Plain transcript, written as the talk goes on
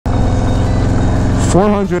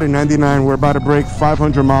499. We're about to break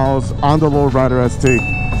 500 miles on the Lowrider ST.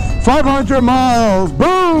 500 miles,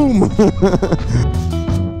 boom!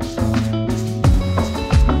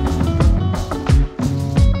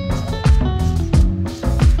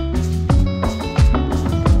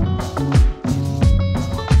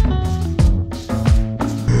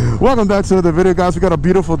 Welcome back to the video, guys. We got a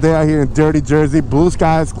beautiful day out here in dirty Jersey. Blue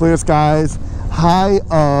skies, clear skies, high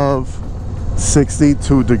of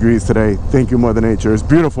 62 degrees today. Thank you, Mother Nature. It's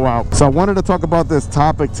beautiful out. So I wanted to talk about this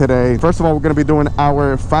topic today. First of all, we're going to be doing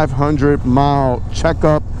our 500-mile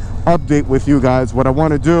checkup update with you guys. What I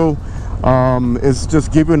want to do is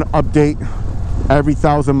just give you an update every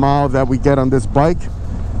 1,000 miles that we get on this bike.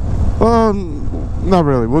 Not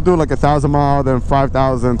really. We'll do like 1,000 miles, then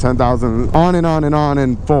 5,000, 10,000, on and on and on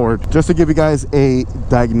and forward, just to give you guys a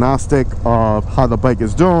diagnostic of how the bike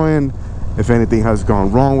is doing, if anything has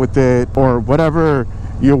gone wrong with it, or whatever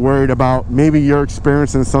you're worried about. Maybe you're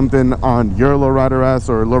experiencing something on your Lowrider S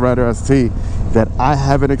or Lowrider ST that I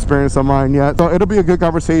haven't experienced on mine yet. So it'll be a good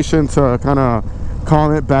conversation to kind of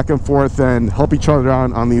comment back and forth and help each other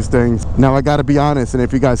out on these things. Now, I gotta be honest, and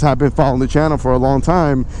if you guys have been following the channel for a long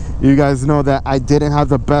time, you guys know that I didn't have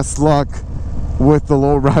the best luck with the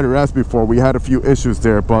Lowrider S before. We had a few issues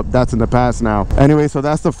there, but that's in the past now. Anyway, so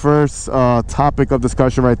that's the first topic of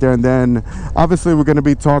discussion right there. And then obviously we're going to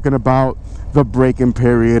be talking about the braking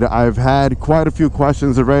period. I've had quite a few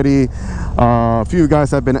questions already. A few guys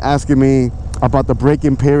have been asking me about the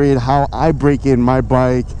braking period, how I brake in my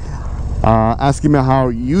bike, asking me how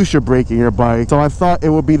you should brake in your bike. So I thought it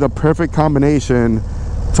would be the perfect combination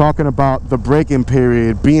talking about the braking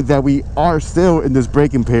period, being that we are still in this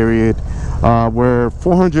braking period. We're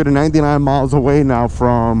 499 miles away now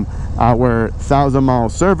from our 1,000-mile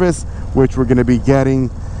service, which we're going to be getting.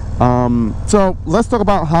 So let's talk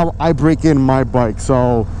about how I brake in my bike.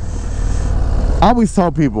 So I always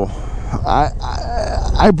tell people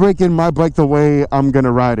I brake in my bike the way I'm going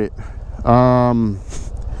to ride it.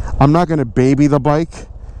 I'm not going to baby the bike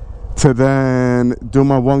to then do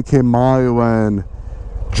my 1K mile and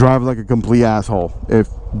drive like a complete asshole, if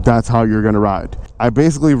that's how you're going to ride. I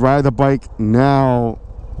basically ride the bike now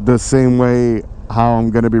the same way how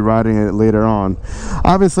I'm going to be riding it later on.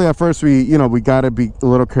 Obviously, at first we got to be a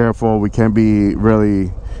little careful. We can't be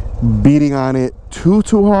really beating on it too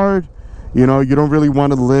hard. You know, you don't really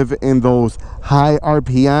want to live in those high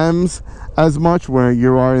RPMs as much where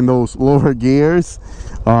you are in those lower gears.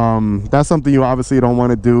 That's something you obviously don't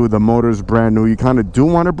want to do. The motor's brand new. You kind of do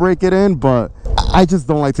want to break it in, but I just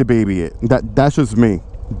don't like to baby it. That's just me.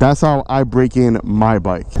 That's how I brake in my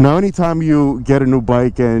bike. Now, anytime you get a new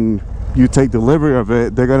bike and you take delivery of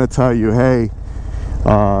it, they're gonna tell you, hey,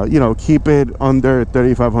 you know, keep it under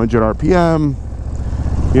 3,500 RPM.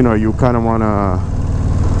 You know, you kind of want to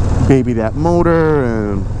baby that motor,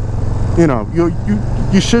 and you know,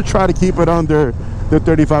 you should try to keep it under the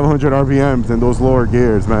 3,500 RPMs in those lower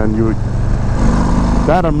gears, man.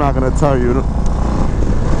 That I'm not gonna tell you.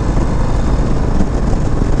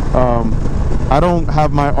 I don't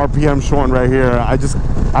have my RPM showing right here. I just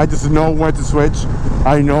know when to switch.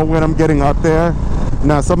 I know when I'm getting up there.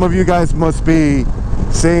 Now, some of you guys must be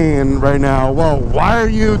saying right now, well, why are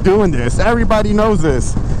you doing this? Everybody knows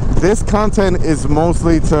this. This content is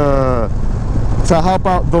mostly to help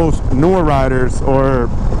out those newer riders, or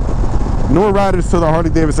newer riders to the Harley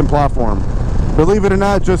Davidson platform. Believe it or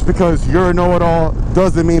not, just because you're a know-it-all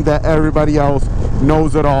doesn't mean that everybody else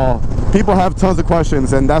knows it all. People have tons of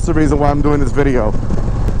questions, and that's the reason why I'm doing this video.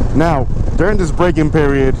 Now, during this braking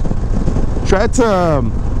period, try to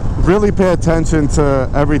really pay attention to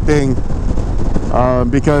everything,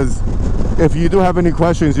 because if you do have any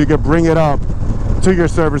questions, you can bring it up to your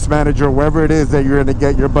service manager, wherever it is that you're going to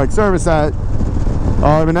get your bike service at,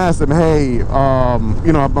 and ask them, hey, you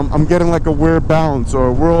know, I'm getting like a weird bounce or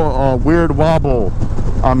a weird wobble.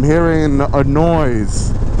 I'm hearing a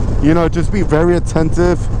noise. You know, just be very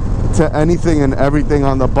attentive to anything and everything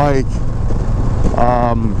on the bike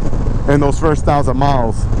in those first 1,000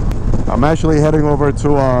 miles. I'm actually heading over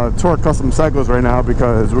to Torque Custom Cycles right now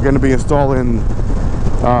because we're going to be installing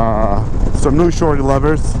some new shorty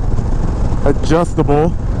levers,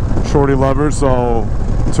 adjustable shorty levers. So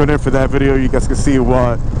tune in for that video. You guys can see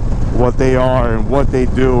what they are and what they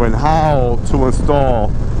do and how to install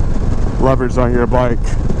levers on your bike.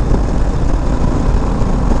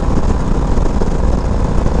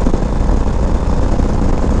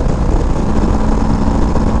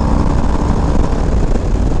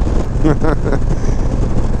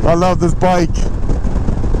 I love this bike.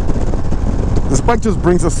 This bike just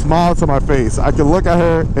brings a smile to my face. I can look at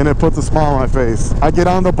her and it puts a smile on my face. I get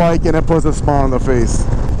on the bike and it puts a smile on the face.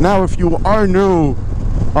 Now, if you are new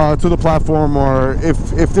to the platform, or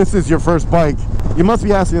if this is your first bike, you must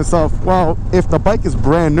be asking yourself, well, if the bike is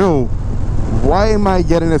brand new, why am I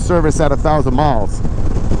getting a service at 1,000 miles?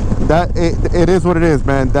 That it is what it is,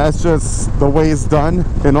 man. That's just the way it's done.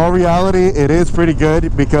 In all reality, it is pretty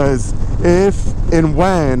good, because if and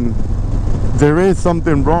when there is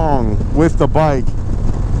something wrong with the bike,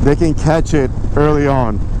 they can catch it early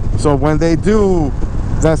on. So when they do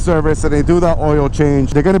that service and they do that oil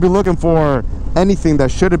change, they're going to be looking for anything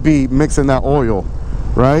that shouldn't be mixing that oil,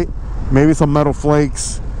 right? Maybe some metal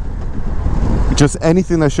flakes, just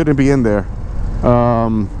anything that shouldn't be in there.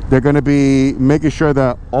 They're going to be making sure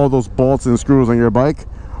that all those bolts and screws on your bike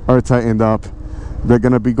are tightened up. They're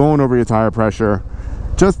going to be going over your tire pressure.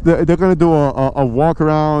 Just they're going to do a walk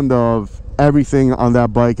around of everything on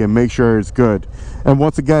that bike and make sure it's good. And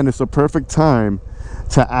once again, it's a perfect time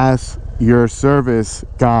to ask your service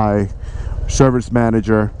guy, service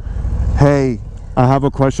manager, hey, I have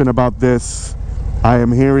a question about this. I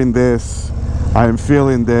am hearing this. I am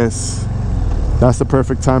feeling this. That's the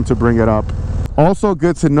perfect time to bring it up. Also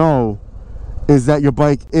good to know is that your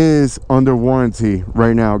bike is under warranty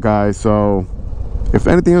right now, guys. So if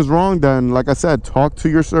anything is wrong, then like I said, talk to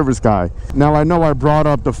your service guy. Now, I know I brought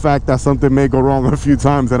up the fact that something may go wrong a few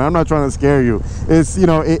times, and I'm not trying to scare you. It's, you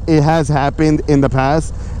know, it has happened in the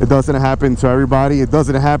past. It doesn't happen to everybody. It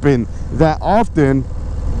doesn't happen that often,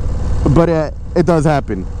 but it does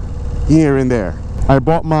happen here and there. I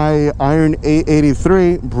bought my Iron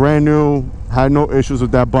 883 brand new, had no issues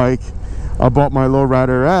with that bike. I bought my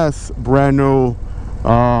Lowrider S brand new,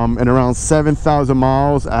 and around 7,000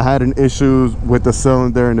 miles. I had an issue with the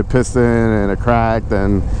cylinder and the piston, and it cracked,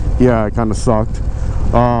 and yeah, it kind of sucked.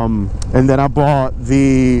 And then I bought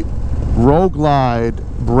the Road Glide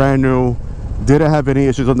brand new. Didn't have any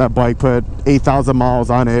issues on that bike. Put 8,000 miles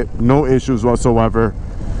on it, no issues whatsoever.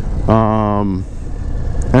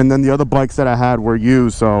 And then the other bikes that I had were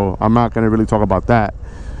used, so I'm not going to really talk about that.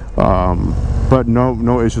 But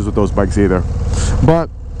no issues with those bikes either. But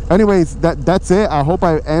anyways, that's it. I hope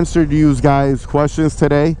I answered you guys' questions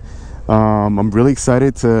today. I'm really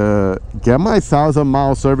excited to get my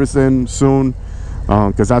 1,000-mile service in soon,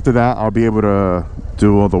 because after that I'll be able to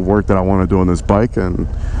do all the work that I want to do on this bike and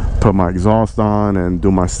put my exhaust on and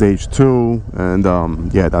do my stage 2,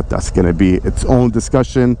 and yeah, that's gonna be its own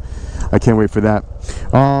discussion. I can't wait for that.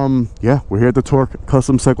 Yeah, we're here at the Torque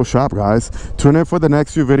Custom Cycle Shop, guys. Tune in for the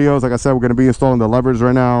next few videos. Like I said, we're going to be installing the levers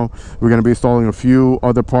right now. We're going to be installing a few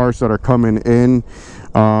other parts that are coming in.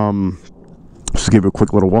 Just give you a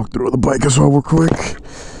quick little walkthrough of the bike as well real quick.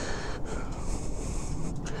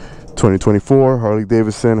 2024 Harley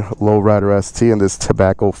Davidson Lowrider ST in this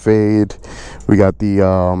tobacco fade. We got the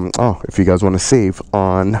oh, if you guys want to save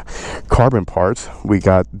on carbon parts, we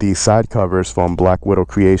got the side covers from Black Widow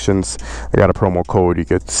Creations. I got a promo code. You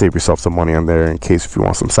could save yourself some money on there in case if you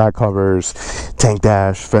want some side covers, tank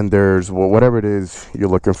dash, fenders, well, whatever it is you're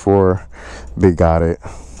looking for, they got it.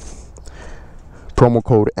 Promo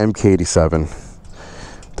code MK87.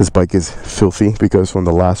 This bike is filthy because from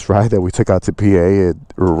the last ride that we took out to PA, it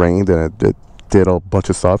rained and it did a bunch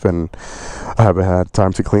of stuff, and I haven't had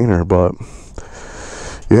time to clean her. But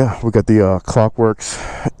yeah, we got the Clockworks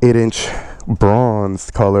 8-inch bronze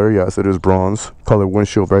color. Yes, it is bronze color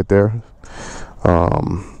windshield right there.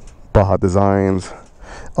 Baja Designs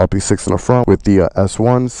LP6 in the front with the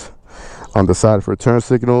S1s on the side for turn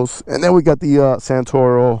signals, and then we got the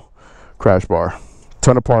Santoro crash bar.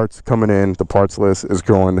 Ton of parts coming in. The parts list is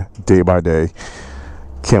growing day by day.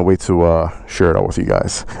 Can't wait to share it out with you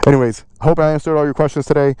guys. Anyways, hope I answered all your questions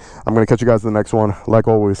today. I'm going to catch you guys in the next one. Like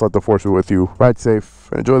always, let the force be with you. Ride safe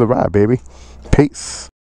and enjoy the ride, baby. Peace.